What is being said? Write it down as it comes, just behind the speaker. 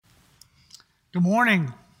Good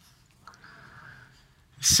morning.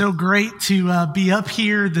 It's so great to be up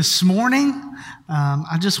here this morning.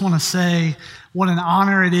 I just want to say what an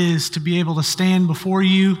honor it is to be able to stand before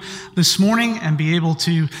you this morning and be able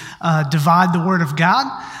to divide the Word of God.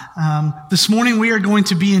 This morning we are going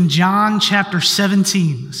to be in John chapter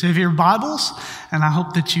 17. So if you have your Bibles, and I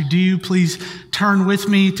hope that you do, please turn with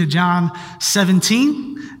me to John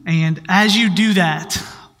 17. And as you do that,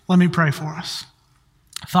 let me pray for us.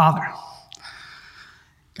 Father,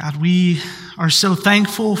 God, we are so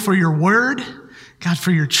thankful for your word, God,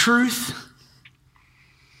 for your truth.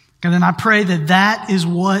 God, and I pray that that is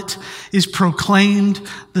what is proclaimed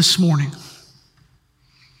this morning.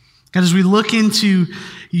 God, as we look into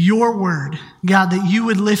your word, God, that you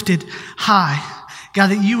would lift it high. God,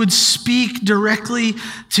 that you would speak directly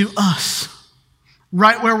to us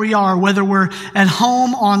right where we are, whether we're at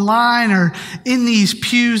home, online, or in these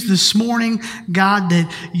pews this morning. God,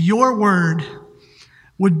 that your word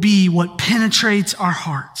would be what penetrates our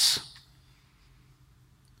hearts.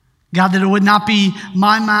 God, that it would not be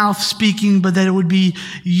my mouth speaking, but that it would be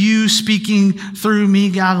you speaking through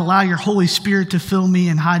me. God, allow your Holy Spirit to fill me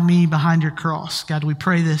and hide me behind your cross. God, we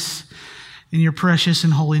pray this in your precious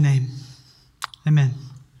and holy name. Amen.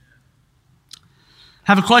 I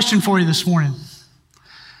have a question for you this morning.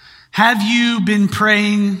 Have you been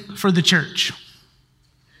praying for the church?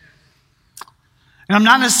 And I'm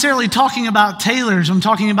not necessarily talking about Taylor's. I'm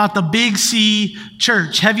talking about the Big C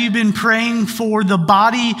Church. Have you been praying for the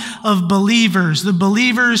body of believers, the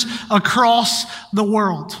believers across the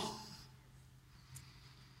world?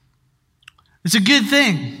 It's a good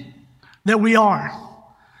thing that we are.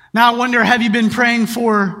 Now I wonder, have you been praying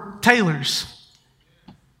for Taylor's?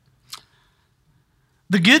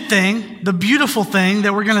 The good thing, the beautiful thing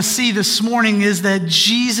that we're going to see this morning is that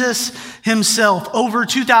Jesus himself, over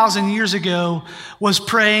 2,000 years ago, was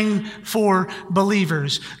praying for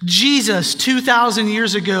believers. Jesus, 2,000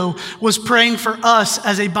 years ago, was praying for us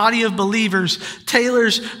as a body of believers,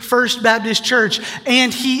 Taylor's First Baptist Church,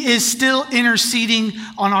 and he is still interceding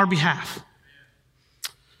on our behalf.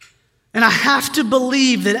 And I have to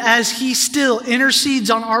believe that as he still intercedes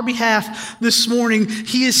on our behalf this morning,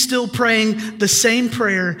 he is still praying the same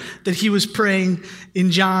prayer that he was praying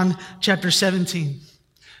in John chapter 17.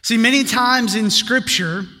 See, many times in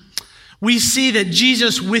Scripture, we see that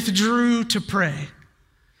Jesus withdrew to pray.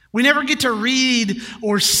 We never get to read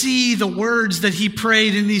or see the words that he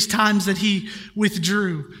prayed in these times that he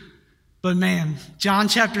withdrew. But man, John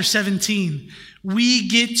chapter 17, we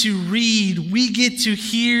get to read, we get to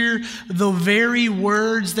hear the very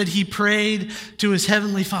words that he prayed to his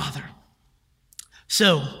heavenly Father.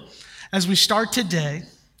 So, as we start today,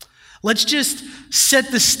 let's just set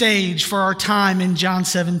the stage for our time in John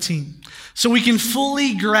 17 so we can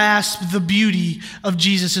fully grasp the beauty of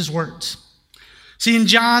Jesus' words. See, in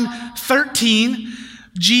John 13,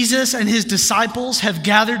 Jesus and his disciples have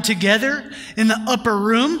gathered together in the upper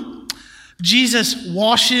room. Jesus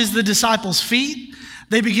washes the disciples' feet.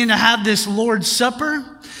 They begin to have this Lord's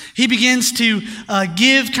Supper. He begins to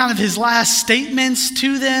give kind of his last statements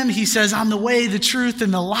to them. He says, I'm the way, the truth,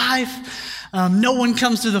 and the life. No one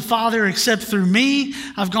comes to the Father except through me.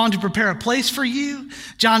 I've gone to prepare a place for you.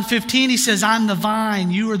 John 15, he says, I'm the vine.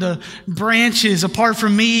 You are the branches. Apart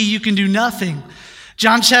from me, you can do nothing.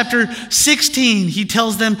 John chapter 16, he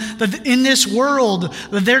tells them that in this world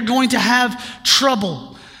that they're going to have trouble.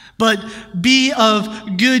 But be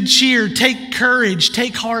of good cheer, take courage,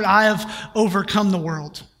 take heart, I have overcome the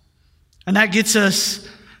world. And that gets us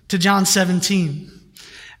to John 17.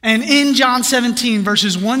 And in John 17,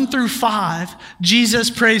 verses 1 through 5,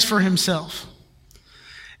 Jesus prays for himself.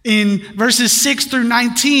 In verses 6 through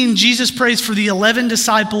 19, Jesus prays for the 11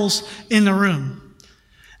 disciples in the room.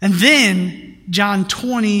 And then John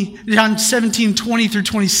 17, 20 through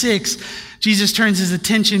 26, Jesus turns his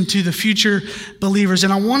attention to the future believers.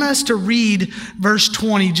 And I want us to read verse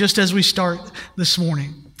 20 just as we start this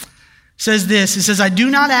morning. It says this, it says, I do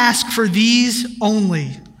not ask for these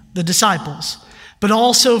only, the disciples, but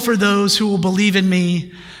also for those who will believe in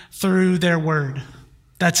me through their word.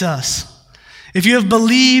 That's us. If you have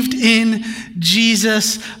believed in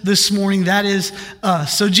Jesus this morning, that is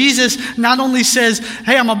us. So Jesus not only says,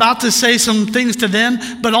 hey, I'm about to say some things to them,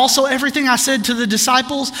 but also everything I said to the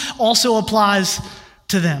disciples also applies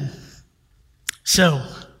to them. So,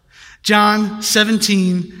 John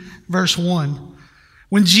 17, verse 1.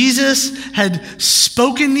 When Jesus had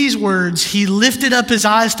spoken these words, he lifted up his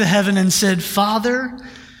eyes to heaven and said, Father,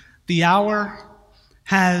 the hour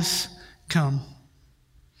has come.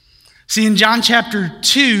 See, in John chapter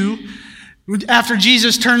 2, after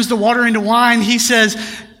Jesus turns the water into wine, he says,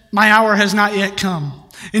 my hour has not yet come.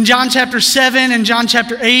 In John chapter 7 and John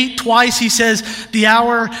chapter 8, twice he says, the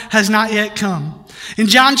hour has not yet come. In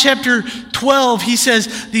John chapter 12, he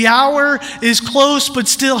says, the hour is close, but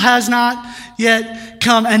still has not yet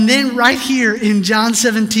come. And then right here in John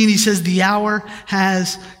 17, he says, the hour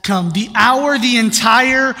has come. The hour the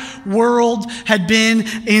entire world had been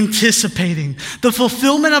anticipating. The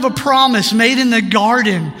fulfillment of a promise made in the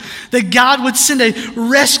garden that God would send a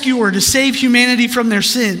rescuer to save humanity from their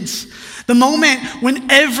sins. The moment when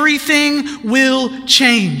everything will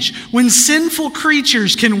change, when sinful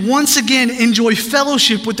creatures can once again enjoy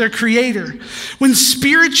fellowship with their Creator, when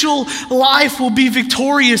spiritual life will be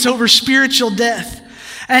victorious over spiritual death.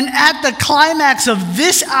 And at the climax of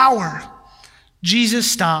this hour, Jesus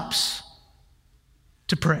stops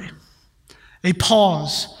to pray. A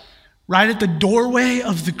pause right at the doorway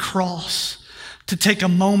of the cross to take a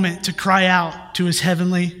moment to cry out to his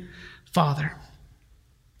heavenly Father.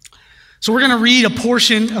 So we're going to read a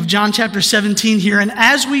portion of John chapter 17 here. And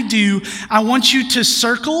as we do, I want you to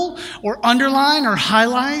circle or underline or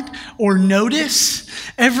highlight or notice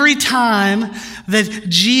every time that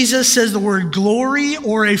Jesus says the word glory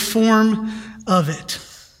or a form of it.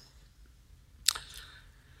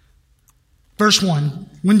 Verse 1,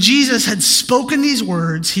 when Jesus had spoken these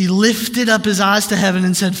words, he lifted up his eyes to heaven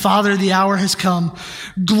and said, Father, the hour has come.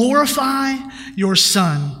 Glorify your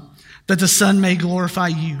Son, that the Son may glorify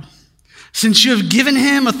you. Since you have given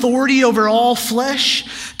him authority over all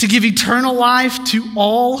flesh to give eternal life to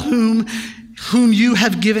all whom you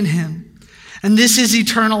have given him. And this is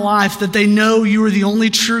eternal life, that they know you are the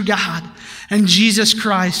only true God and Jesus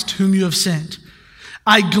Christ whom you have sent.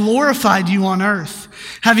 I glorified you on earth,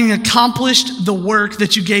 having accomplished the work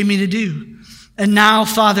that you gave me to do. And now,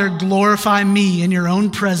 Father, glorify me in your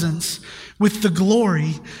own presence with the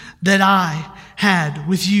glory that I had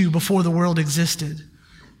with you before the world existed.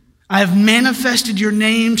 I have manifested your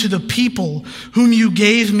name to the people whom you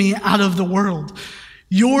gave me out of the world.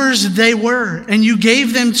 Yours they were, and you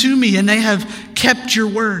gave them to me, and they have kept your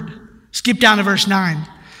word. Skip down to verse 9.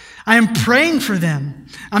 I am praying for them.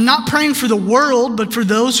 I'm not praying for the world, but for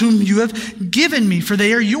those whom you have given me, for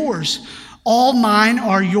they are yours. All mine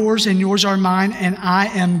are yours, and yours are mine, and I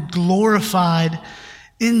am glorified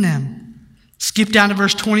in them. Skip down to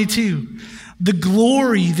verse 22. The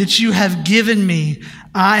glory that you have given me,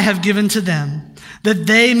 I have given to them, that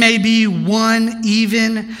they may be one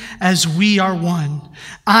even as we are one.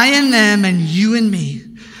 I and them and you and me,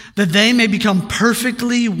 that they may become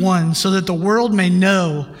perfectly one, so that the world may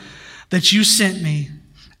know that you sent me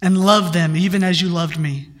and loved them even as you loved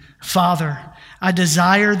me. Father, I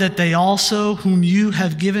desire that they also, whom you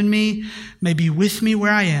have given me, may be with me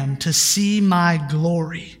where I am, to see my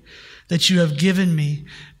glory that you have given me,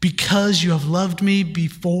 because you have loved me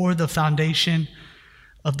before the foundation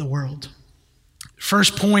of the world.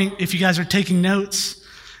 First point, if you guys are taking notes,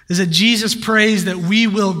 is that Jesus prays that we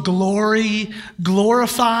will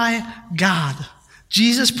glorify God.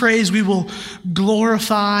 Jesus prays we will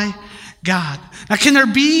glorify God. Now, can there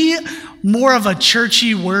be more of a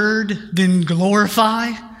churchy word than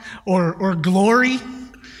glorify or glory?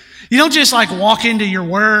 You don't just like walk into your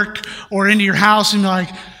work or into your house and be like,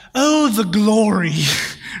 oh, the glory,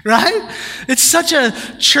 right? It's such a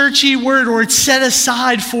churchy word, or it's set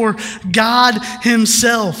aside for God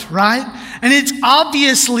himself, right? And it's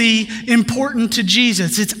obviously important to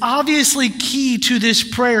Jesus. It's obviously key to this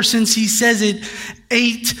prayer since he says it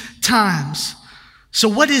 8 times. So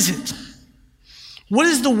what is it? What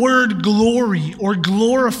does the word glory or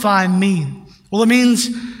glorify mean? Well, it means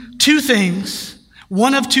 2 things.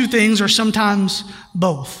 One of 2 things, or sometimes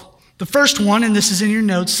both. The first one, and this is in your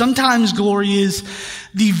notes, sometimes glory is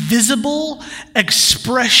the visible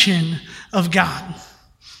expression of God.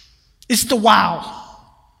 It's the wow.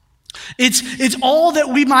 It's all that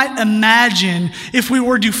we might imagine if we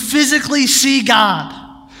were to physically see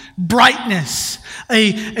God. Brightness,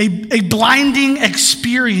 a blinding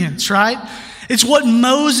experience, right? It's what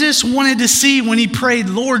Moses wanted to see when he prayed,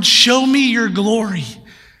 Lord, show me your glory.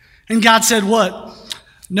 And God said what?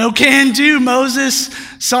 No can do, Moses.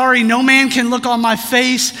 Sorry, no man can look on my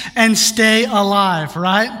face and stay alive,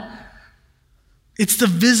 right? It's the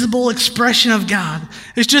visible expression of God.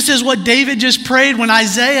 It's just as what David just prayed when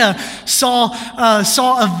Isaiah saw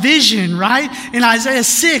a vision, right? In Isaiah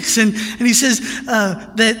 6, and he says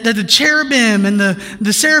that the cherubim and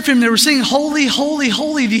the seraphim, they were singing, holy, holy,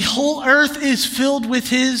 holy. The whole earth is filled with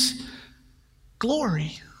his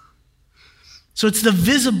glory. So it's the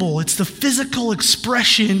visible, it's the physical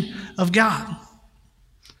expression of God.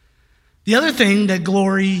 The other thing that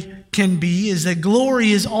glory can be is that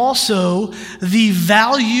glory is also the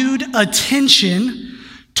valued attention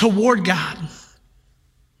toward God.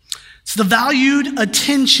 It's the valued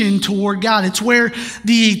attention toward God. It's where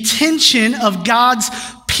the attention of God's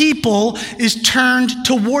people is turned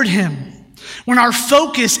toward him. When our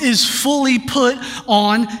focus is fully put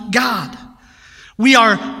on God. We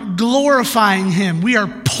are glorifying him. We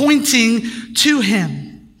are pointing to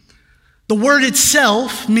him. The word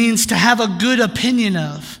itself means to have a good opinion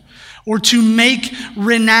of, or to make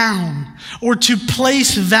renown, or to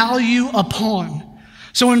place value upon.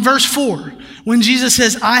 So in verse 4, when Jesus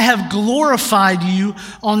says, I have glorified you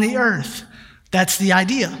on the earth, that's the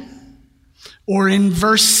idea. Or in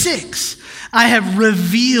verse 6, I have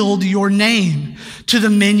revealed your name to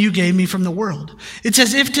the men you gave me from the world. It's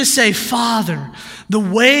as if to say, Father, the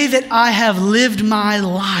way that I have lived my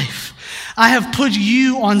life, I have put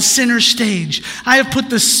you on center stage. I have put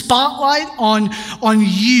the spotlight on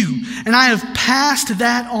you, and I have passed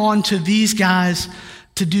that on to these guys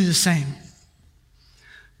to do the same.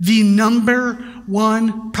 The number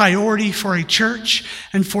one priority for a church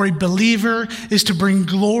and for a believer is to bring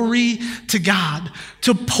glory to God,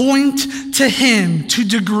 to point to him, to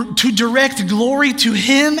direct glory to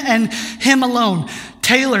him and him alone.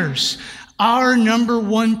 Taylors, our number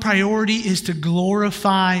one priority is to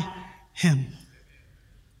glorify him.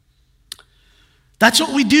 That's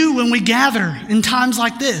what we do when we gather in times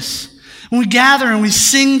like this. When we gather and we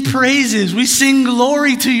sing praises, we sing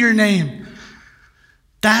glory to your name.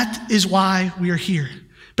 That is why we are here.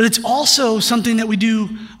 But it's also something that we do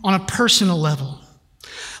on a personal level.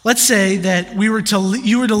 Let's say that you were to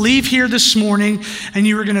leave here this morning and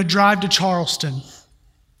you were going to drive to Charleston.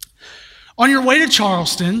 On your way to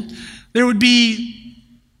Charleston, there would be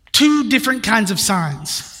two different kinds of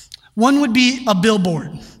signs. One would be a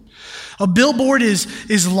billboard. A billboard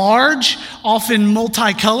is large, often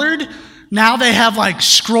multicolored. Now they have like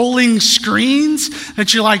scrolling screens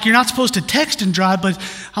that you're not supposed to text and drive, but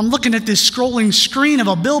I'm looking at this scrolling screen of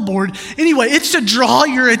a billboard. Anyway, it's to draw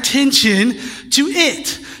your attention to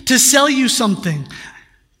it, to sell you something.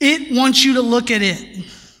 It wants you to look at it.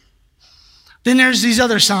 Then there's these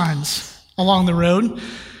other signs along the road.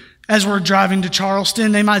 As we're driving to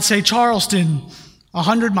Charleston, they might say, Charleston,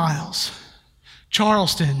 100 miles.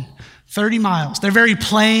 Charleston, 30 miles. They're very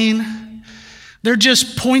plain. They're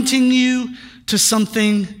just pointing you to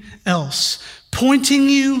something else, pointing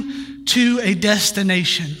you to a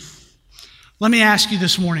destination. Let me ask you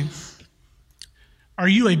this morning, are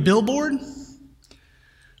you a billboard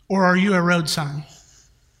or are you a road sign?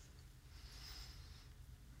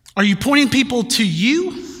 Are you pointing people to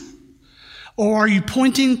you or are you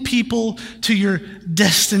pointing people to your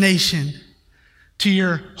destination, to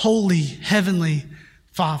your holy, heavenly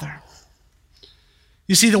Father?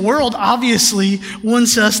 You see, the world obviously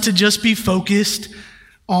wants us to just be focused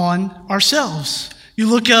on ourselves. You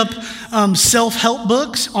look up self-help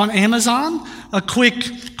books on Amazon, a quick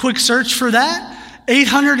search for that,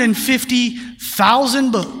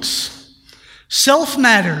 850,000 books. Self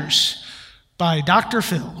Matters by Dr.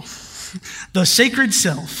 Phil, The Sacred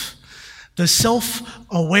Self, The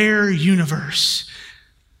Self-Aware Universe.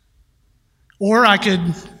 Or I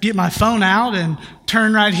could get my phone out and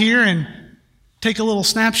turn right here and take a little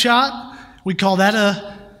snapshot. We call that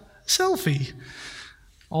a selfie.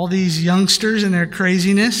 All these youngsters and their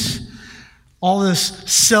craziness, all this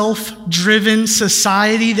self-driven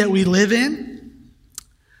society that we live in.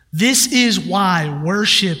 This is why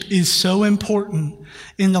worship is so important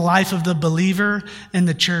in the life of the believer and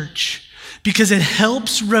the church, because it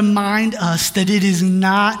helps remind us that it is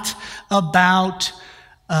not about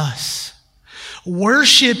us.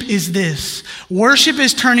 Worship is this. Worship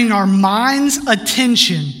is turning our mind's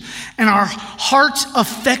attention and our heart's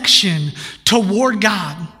affection toward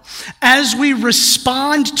God as we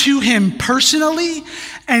respond to him personally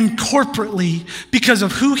and corporately because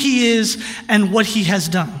of who he is and what he has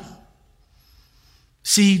done.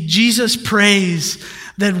 See, Jesus prays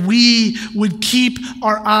that we would keep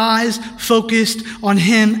our eyes focused on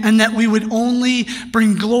him and that we would only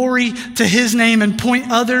bring glory to his name and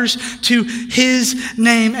point others to his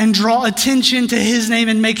name and draw attention to his name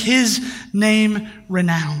and make his name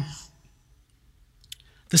renowned.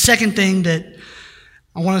 The second thing that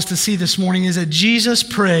I want us to see this morning is that Jesus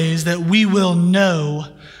prays that we will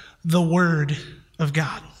know the word of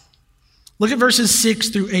God. Look at verses 6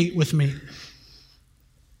 through 8 with me.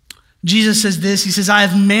 Jesus says this, he says, I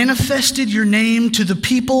have manifested your name to the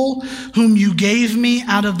people whom you gave me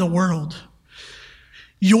out of the world.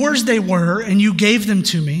 Yours they were, and you gave them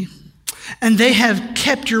to me, and they have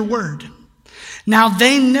kept your word. Now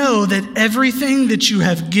they know that everything that you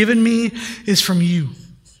have given me is from you.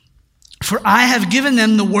 For I have given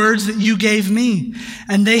them the words that you gave me,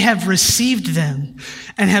 and they have received them,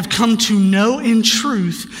 and have come to know in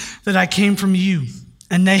truth that I came from you,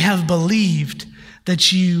 and they have believed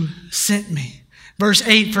that you sent me. Verse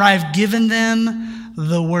 8, for I have given them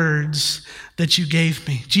the words that you gave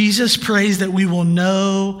me. Jesus prays that we will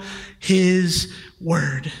know his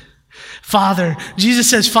word. Father, Jesus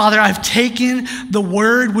says, Father, I've taken the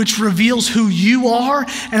word which reveals who you are,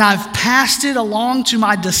 and I've passed it along to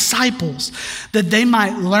my disciples that they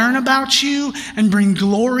might learn about you and bring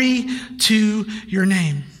glory to your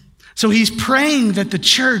name. So he's praying that the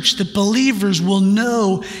church, the believers, will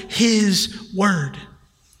know his word.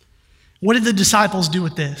 What did the disciples do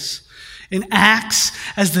with this? In Acts,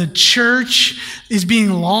 as the church is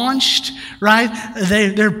being launched, right?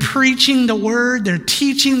 They're preaching the word. They're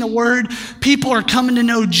teaching the word. People are coming to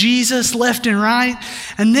know Jesus left and right.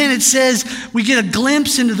 And then it says, we get a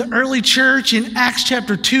glimpse into the early church in Acts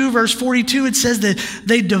chapter 2, verse 42. It says that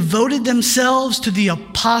they devoted themselves to the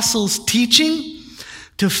apostles' teaching,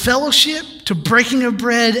 to fellowship, to breaking of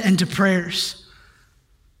bread, and to prayers.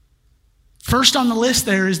 First on the list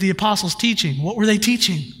there is the apostles' teaching. What were they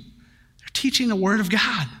teaching? Teaching the word of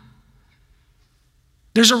God.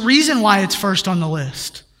 There's a reason why it's first on the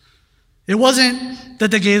list. It wasn't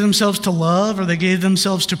that they gave themselves to love or they gave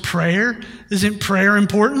themselves to prayer. Isn't prayer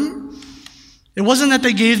important? It wasn't that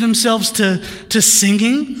they gave themselves to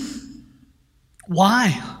singing.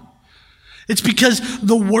 Why? It's because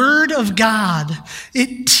the word of God,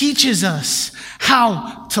 it teaches us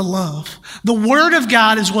how to love. The word of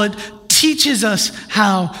God is what teaches us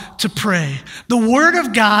how to pray. The word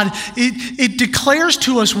of God, it declares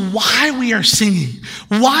to us why we are singing,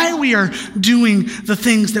 why we are doing the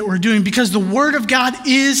things that we're doing, because the word of God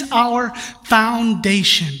is our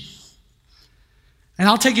foundation. And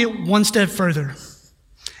I'll take it one step further.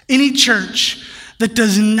 Any church that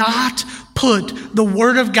does not put the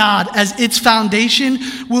word of God as its foundation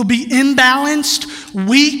will be imbalanced,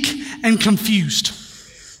 weak, and confused.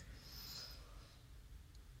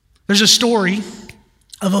 There's a story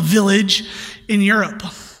of a village in Europe,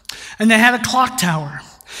 and they had a clock tower.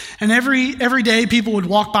 And every day people would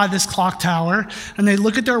walk by this clock tower, and they'd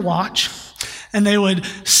look at their watch, and they would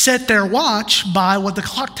set their watch by what the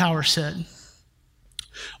clock tower said.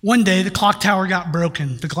 One day, the clock tower got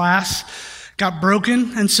broken. The glass got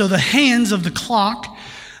broken, and so the hands of the clock,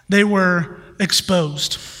 they were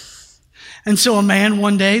exposed. And so a man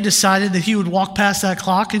one day decided that he would walk past that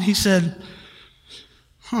clock, and he said,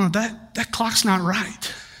 that clock's not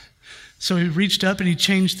right. So he reached up and he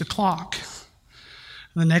changed the clock.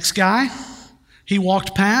 And the next guy, he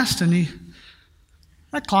walked past and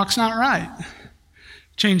that clock's not right.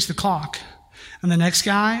 Changed the clock. And the next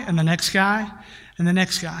guy, and the next guy, and the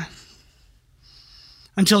next guy.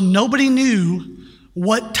 Until nobody knew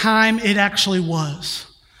what time it actually was.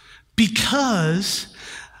 Because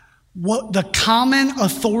what the common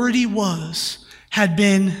authority was had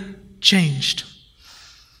been changed.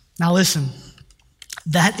 Now listen,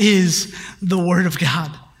 that is the word of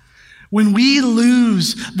God. When we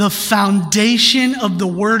lose the foundation of the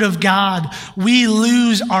word of God, we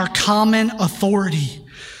lose our common authority.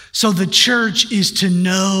 So the church is to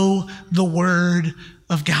know the word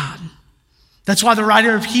of God. That's why the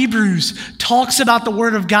writer of Hebrews talks about the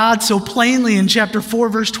word of God so plainly in chapter 4,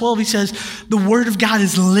 verse 12. He says, the word of God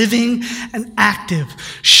is living and active,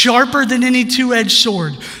 sharper than any two-edged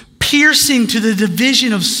sword, piercing to the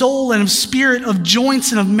division of soul and of spirit, of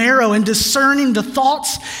joints and of marrow, and discerning the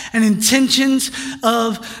thoughts and intentions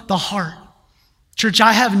of the heart. Church,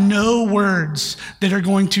 I have no words that are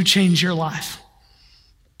going to change your life,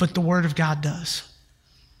 but the word of God does.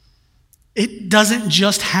 It doesn't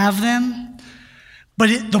just have them, but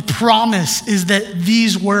the promise is that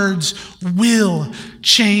these words will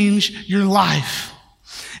change your life.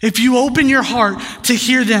 If you open your heart to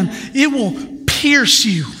hear them, it will pierce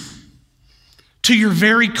you to your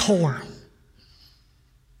very core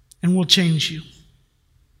and will change you.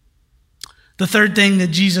 The third thing that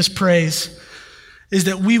Jesus prays is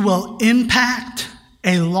that we will impact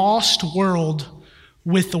a lost world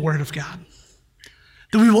with the word of God.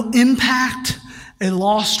 That we will impact a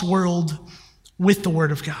lost world with the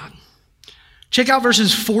word of God. Check out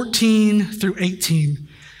verses 14 through 18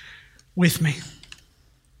 with me. It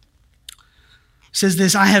says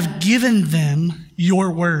this, I have given them your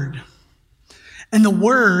word. And the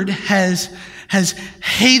word has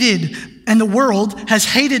hated, and the world has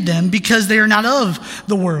hated them because they are not of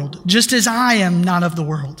the world, just as I am not of the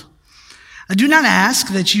world. I do not ask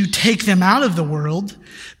that you take them out of the world,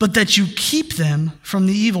 but that you keep them from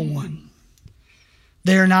the evil one.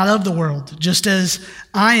 They are not of the world, just as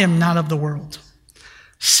I am not of the world.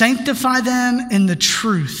 Sanctify them in the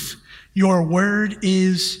truth. Your word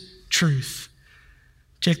is truth.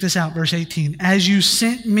 Check this out, verse 18. As you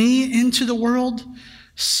sent me into the world,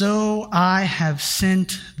 so I have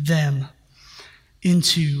sent them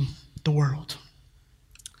into the world.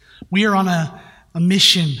 We are on a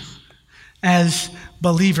mission as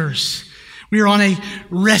believers. We are on a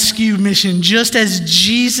rescue mission, just as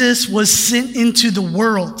Jesus was sent into the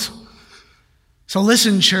world. So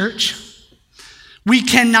listen, church. We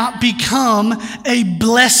cannot become a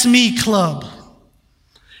bless me club. All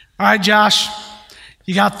right, Josh,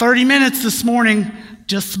 you got 30 minutes this morning.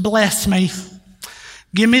 Just bless me.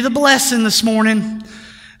 Give me the blessing this morning.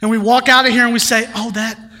 And we walk out of here and we say, oh,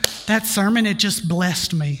 that sermon, it just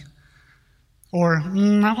blessed me. Or,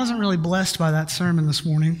 I wasn't really blessed by that sermon this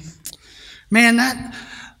morning. Man,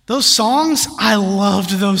 those songs, I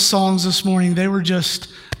loved those songs this morning. They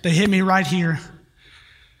hit me right here.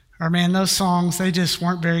 Or man, those songs, they just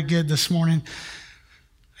weren't very good this morning.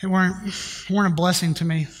 They weren't a blessing to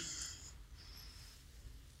me.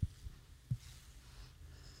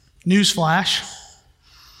 Newsflash.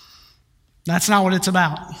 That's not what it's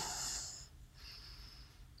about.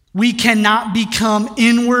 We cannot become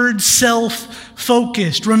inward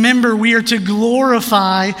self-focused. Remember, we are to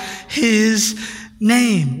glorify His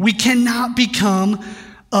name. We cannot become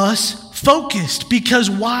us focused,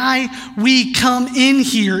 because why we come in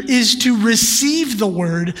here is to receive the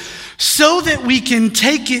word so that we can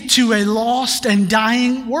take it to a lost and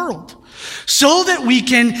dying world, so that we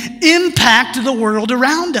can impact the world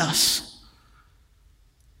around us.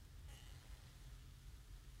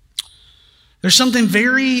 There's something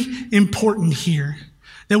very important here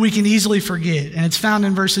that we can easily forget, and it's found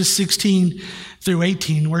in verses 16 through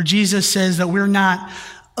 18, where Jesus says that we're not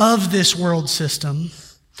of this world system,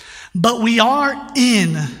 but we are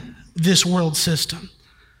in this world system.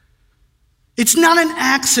 It's not an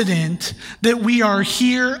accident that we are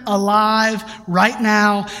here alive right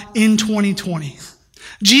now in 2020.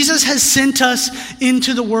 Jesus has sent us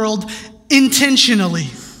into the world intentionally.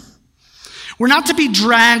 We're not to be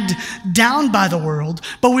dragged down by the world,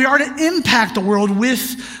 but we are to impact the world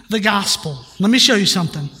with the gospel. Let me show you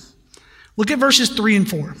something. Look at verses 3 and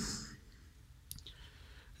 4.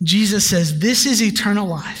 Jesus says, "This is eternal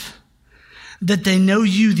life, that they know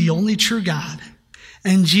you, the only true God,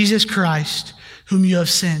 and Jesus Christ, whom you have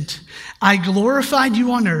sent. I glorified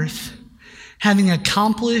you on earth, having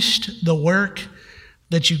accomplished the work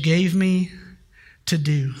that you gave me to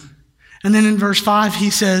do." And then in verse 5,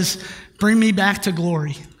 he says, "Bring me back to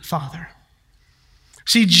glory, Father."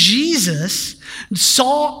 See, Jesus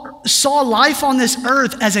saw life on this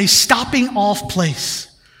earth as a stopping off place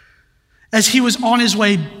as he was on his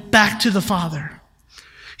way back to the Father.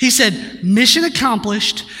 He said, mission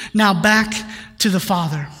accomplished, now back to the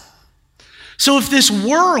Father. So if this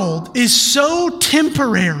world is so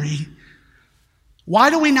temporary, why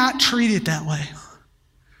do we not treat it that way?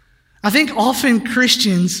 I think often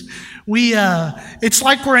Christians, it's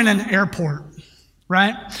like we're in an airport,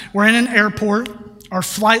 right? We're in an airport. Our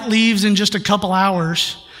flight leaves in just a couple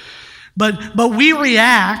hours. But we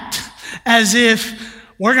react as if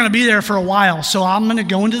we're going to be there for a while. So I'm going to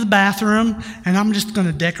go into the bathroom and I'm just going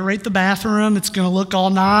to decorate the bathroom. It's going to look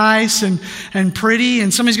all nice and pretty.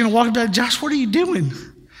 And somebody's going to walk up and say, "Josh, what are you doing?"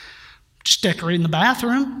 "Just decorating the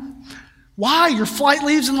bathroom." "Why? Your flight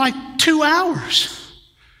leaves in like 2 hours."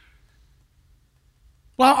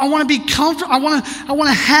 "Well, I want to be comfortable. I want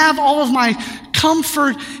to have all of my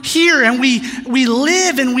comfort here." And we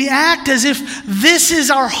live and we act as if this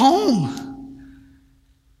is our home.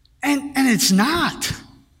 And it's not.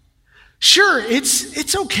 Sure,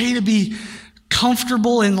 it's okay to be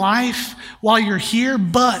comfortable in life while you're here,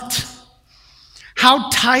 but how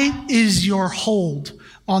tight is your hold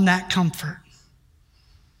on that comfort?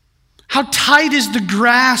 How tight is the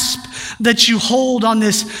grasp that you hold on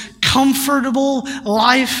this comfortable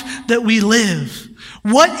life that we live?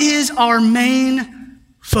 What is our main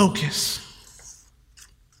focus?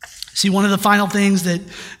 See, one of the final things that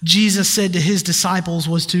Jesus said to his disciples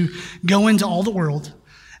was to go into all the world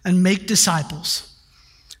and make disciples,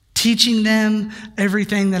 teaching them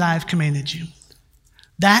everything that I have commanded you.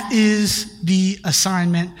 That is the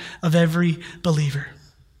assignment of every believer.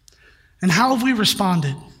 And how have we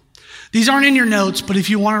responded? These aren't in your notes, but if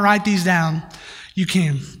you want to write these down, you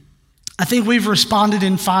can. I think we've responded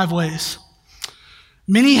in 5 ways.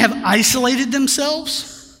 Many have isolated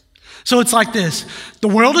themselves. So it's like this: the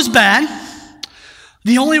world is bad.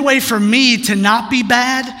 The only way for me to not be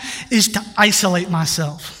bad is to isolate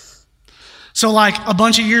myself. So like a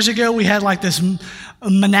bunch of years ago, we had like this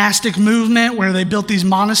monastic movement where they built these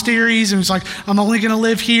monasteries, and it's like, I'm only going to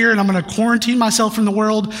live here and I'm going to quarantine myself from the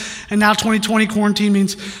world. And now 2020 quarantine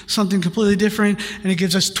means something completely different, and it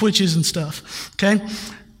gives us twitches and stuff, okay?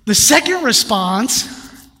 The second response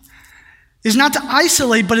is not to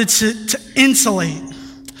isolate, but it's to insulate.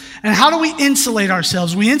 And how do we insulate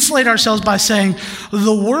ourselves? We insulate ourselves by saying,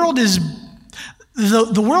 the world is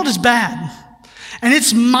bad. And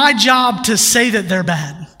it's my job to say that they're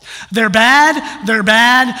bad. They're bad, they're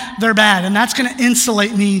bad, they're bad. And that's going to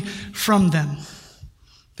insulate me from them.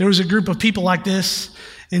 There was a group of people like this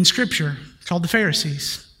in Scripture called the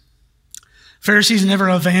Pharisees. Pharisees never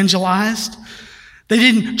evangelized. They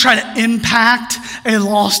didn't try to impact a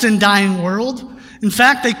lost and dying world. In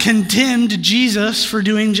fact, they condemned Jesus for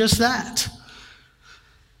doing just that.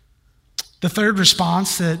 The third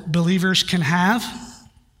response that believers can have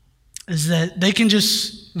is that they can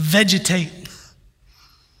just vegetate.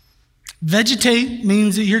 Vegetate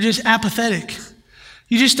means that you're just apathetic.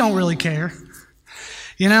 You just don't really care.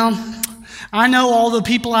 You know, I know all the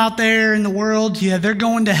people out there in the world, yeah, they're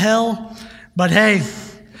going to hell, but hey,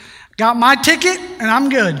 got my ticket and I'm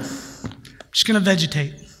good. Just going to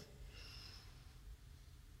vegetate.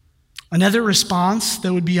 Another response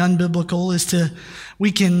that would be unbiblical is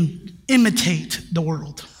we can imitate the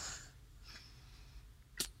world.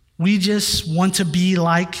 We just want to be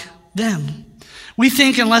like them. We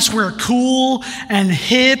think unless we're cool and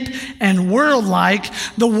hip and world-like,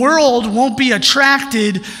 the world won't be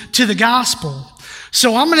attracted to the gospel.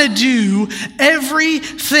 So I'm going to do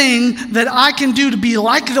everything that I can do to be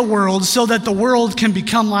like the world so that the world can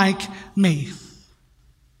become like me.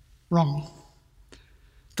 Wrong.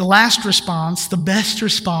 The last response, the best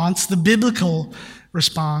response, the biblical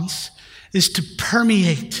response is to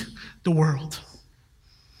permeate the world.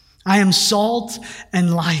 I am salt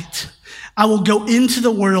and light. I will go into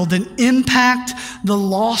the world and impact the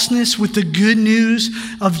lostness with the good news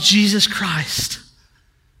of Jesus Christ.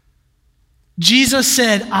 Jesus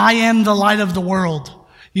said, I am the light of the world.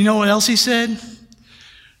 You know what else he said?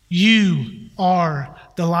 You are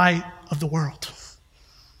the light of the world.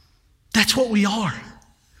 That's what we are.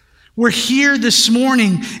 We're here this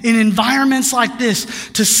morning in environments like this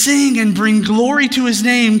to sing and bring glory to his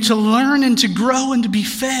name, to learn and to grow and to be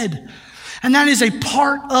fed. And that is a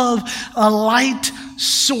part of a light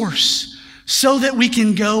source so that we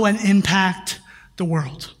can go and impact the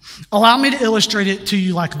world. Allow me to illustrate it to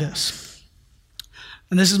you like this.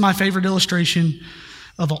 And this is my favorite illustration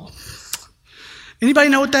of all. Anybody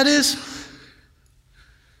know what that is?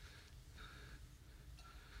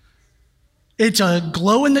 It's a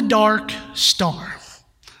glow-in-the-dark star.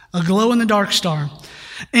 A glow-in-the-dark star.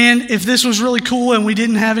 And if this was really cool and we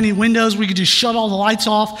didn't have any windows, we could just shut all the lights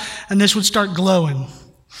off and this would start glowing.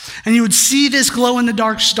 And you would see this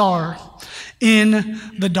glow-in-the-dark star in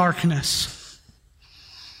the darkness.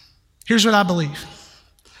 Here's what I believe.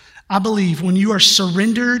 I believe when you are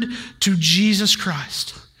surrendered to Jesus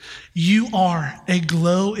Christ, you are a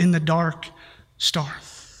glow-in-the-dark star.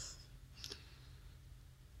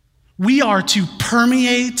 We are to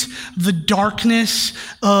permeate the darkness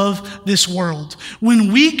of this world.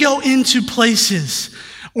 When we go into places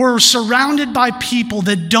or are surrounded by people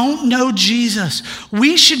that don't know Jesus,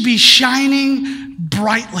 we should be shining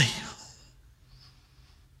brightly.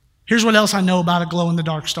 Here's what else I know about a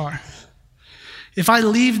glow-in-the-dark star. If I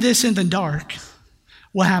leave this in the dark,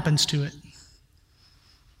 what happens to it?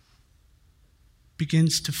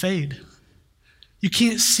 Begins to fade. You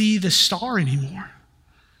can't see the star anymore.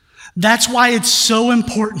 That's why it's so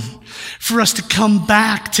important for us to come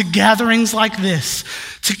back to gatherings like this,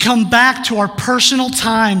 to come back to our personal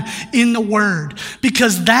time in the Word,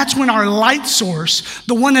 because that's when our light source,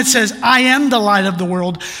 the one that says, I am the light of the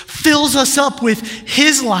world, fills us up with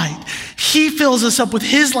His light. He fills us up with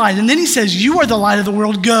His light, and then He says, you are the light of the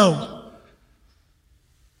world, go.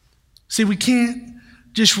 See, we can't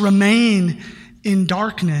just remain in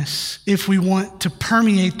darkness if we want to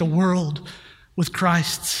permeate the world with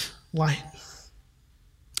Christ's light.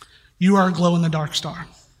 You are a glow-in-the-dark star.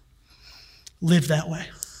 Live that way.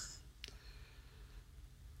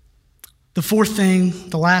 The fourth thing,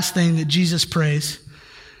 the last thing that Jesus prays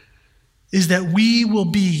is that we will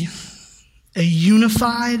be a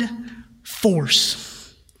unified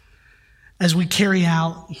force as we carry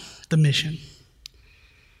out the mission.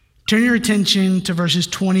 Turn your attention to verses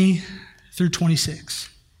 20 through 26.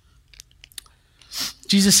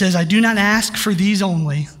 Jesus says, I do not ask for these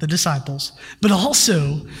only, the disciples, but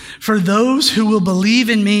also for those who will believe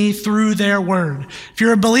in me through their word. If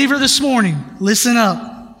you're a believer this morning, listen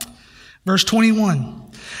up. Verse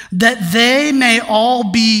 21, that they may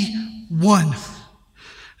all be one,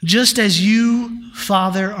 just as you,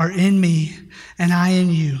 Father, are in me and I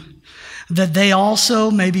in you, that they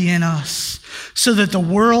also may be in us, so that the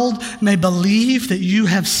world may believe that you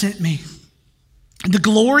have sent me. The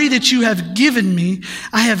glory that you have given me,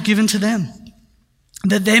 I have given to them,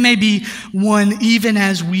 that they may be one even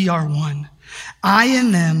as we are one. I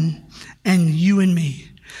in them and you in me,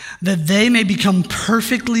 that they may become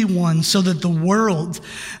perfectly one, so that the world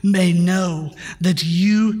may know that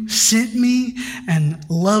you sent me and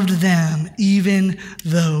loved them, even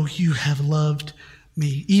though you have loved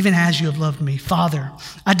me, even as you have loved me. Father,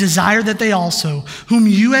 I desire that they also, whom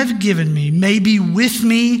you have given me, may be with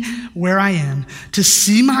me where I am, to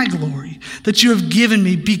see my glory that you have given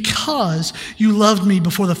me, because you loved me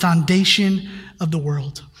before the foundation of the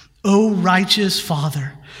world. O righteous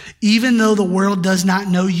Father, even though the world does not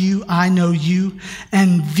know you, I know you,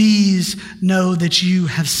 and these know that you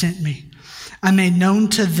have sent me. I made known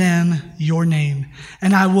to them your name,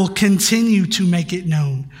 and I will continue to make it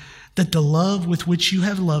known, that the love with which you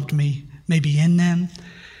have loved me may be in them,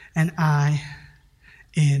 and I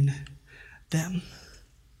in them.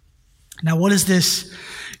 Now, what does this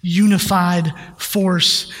unified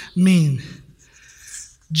force mean?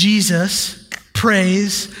 Jesus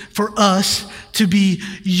prays for us to be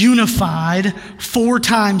unified 4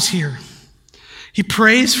 times here. He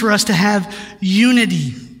prays for us to have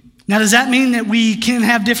unity. Now, does that mean that we can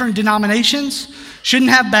have different denominations?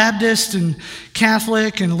 Shouldn't have Baptist and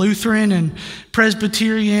Catholic and Lutheran and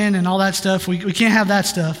Presbyterian and all that stuff. We can't have that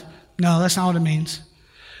stuff. No, that's not what it means.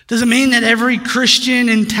 Does it mean that every Christian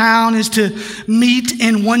in town is to meet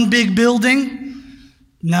in one big building?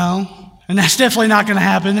 No. And that's definitely not going to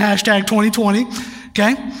happen. Hashtag 2020.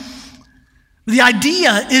 Okay? The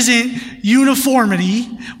idea isn't uniformity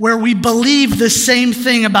where we believe the same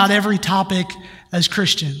thing about every topic as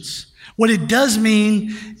Christians. What it does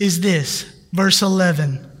mean is this. Verse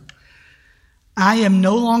 11, I am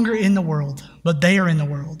no longer in the world, but they are in the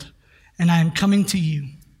world, and I am coming to you.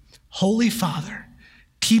 Holy Father,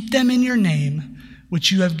 keep them in your name,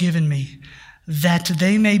 which you have given me, that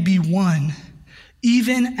they may be one,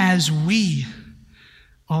 even as we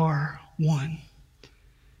are one.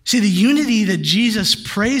 See, the unity that Jesus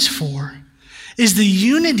prays for is the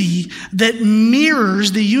unity that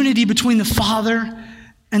mirrors the unity between the Father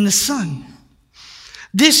and the Son.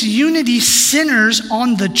 This unity centers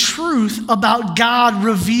on the truth about God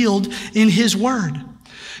revealed in His Word.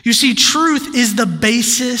 You see, truth is the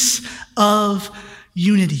basis of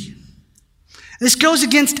unity. This goes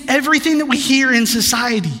against everything that we hear in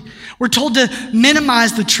society. We're told to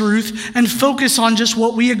minimize the truth and focus on just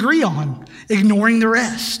what we agree on, ignoring the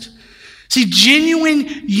rest. See, genuine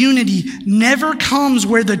unity never comes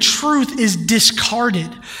where the truth is discarded,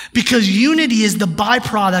 because unity is the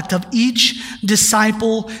byproduct of each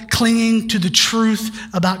disciple clinging to the truth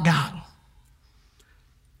about God.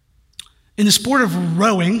 In the sport of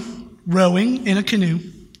rowing in a canoe,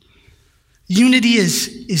 unity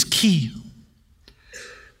is key.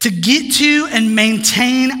 To get to and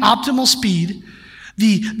maintain optimal speed,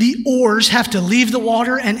 the oars have to leave the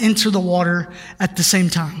water and enter the water at the same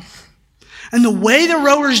time. And the way the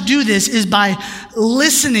rowers do this is by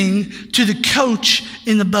listening to the coach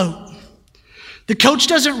in the boat. The coach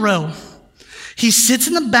doesn't row. He sits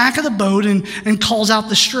in the back of the boat and calls out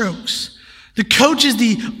the strokes. The coach is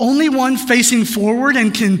the only one facing forward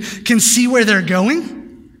and can see where they're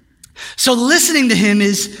going. So listening to him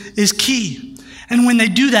is key. And when they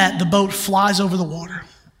do that, the boat flies over the water.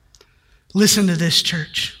 Listen to this,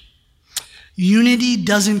 church. Unity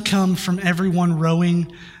doesn't come from everyone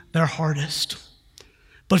rowing their hardest,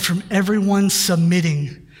 but from everyone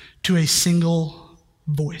submitting to a single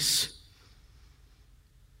voice.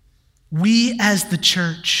 We as the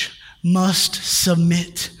church must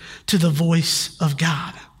submit to the voice of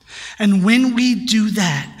God. And when we do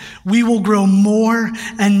that, we will grow more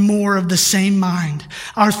and more of the same mind.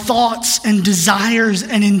 Our thoughts and desires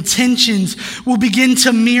and intentions will begin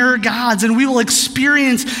to mirror God's, and we will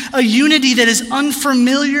experience a unity that is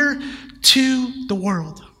unfamiliar to the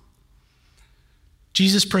world.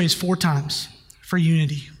 Jesus prays 4 times for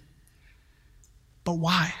unity. But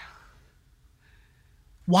why?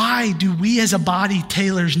 Why do we as a body,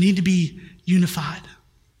 Taylors, need to be unified?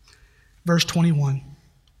 Verse 21.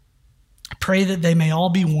 I pray that they may all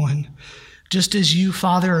be one, just as you,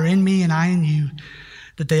 Father, are in me and I in you,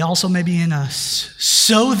 that they also may be in us,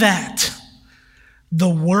 so that the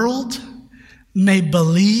world may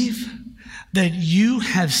believe that you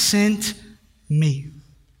have sent me.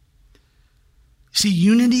 See,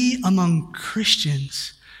 unity among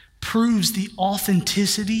Christians proves the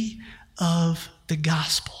authenticity of the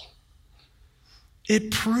gospel.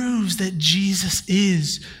 It proves that Jesus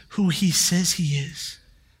is who he says he is.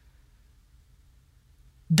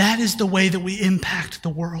 That is the way that we impact the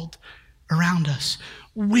world around us.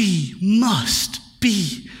 We must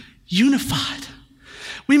be unified.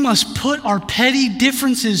 We must put our petty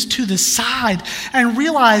differences to the side and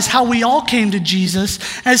realize how we all came to Jesus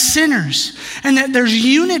as sinners, and that there's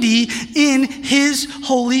unity in his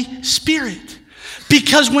Holy Spirit.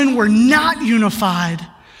 Because when we're not unified,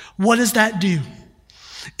 what does that do?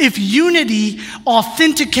 If unity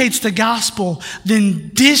authenticates the gospel,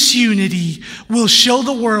 then disunity will show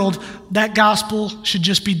the world that gospel should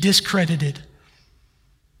just be discredited.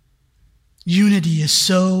 Unity is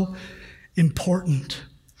so important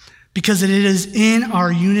because it is in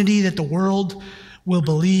our unity that the world will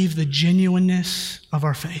believe the genuineness of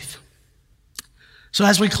our faith. So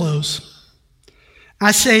as we close,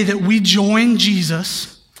 I say that we join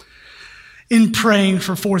Jesus in praying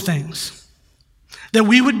for 4 things. That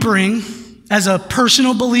we would bring, as a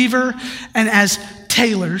personal believer and as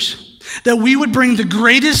Taylors, that we would bring the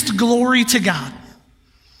greatest glory to God.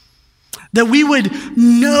 That we would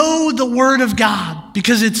know the Word of God,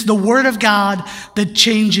 because it's the Word of God that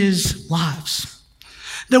changes lives.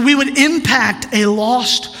 That we would impact a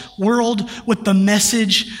lost world with the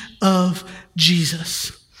message of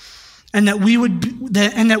Jesus. And that we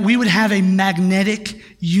would have a magnetic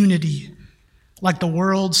unity like the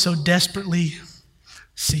world so desperately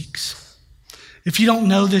seeks. If you don't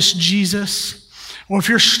know this Jesus, or if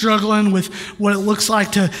you're struggling with what it looks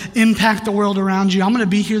like to impact the world around you, I'm going to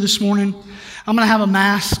be here this morning. I'm going to have a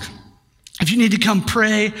mask. If you need to come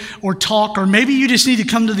pray or talk, or maybe you just need to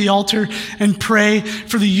come to the altar and pray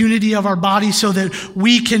for the unity of our body so that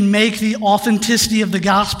we can make the authenticity of the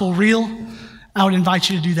gospel real, I would invite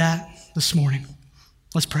you to do that this morning.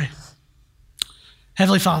 Let's pray.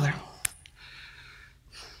 Heavenly Father,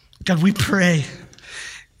 God, we pray,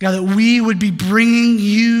 God, that we would be bringing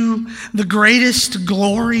you the greatest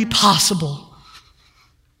glory possible.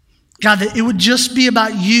 God, that it would just be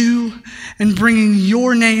about you and bringing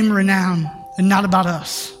your name renown and not about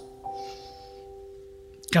us.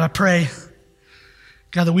 God, I pray,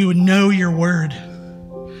 God, that we would know your word,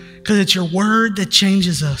 because it's your word that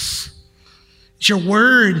changes us. It's your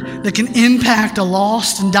word that can impact a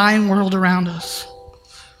lost and dying world around us.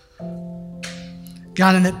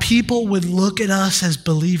 God, and that people would look at us as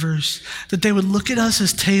believers, that they would look at us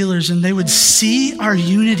as Taylors and they would see our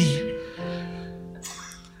unity,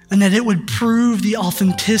 and that it would prove the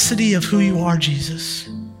authenticity of who you are, Jesus.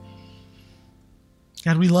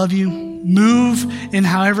 God, we love you. Move in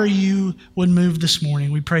however you would move this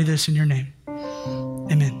morning. We pray this in your name.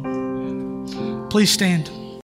 Amen. Please stand.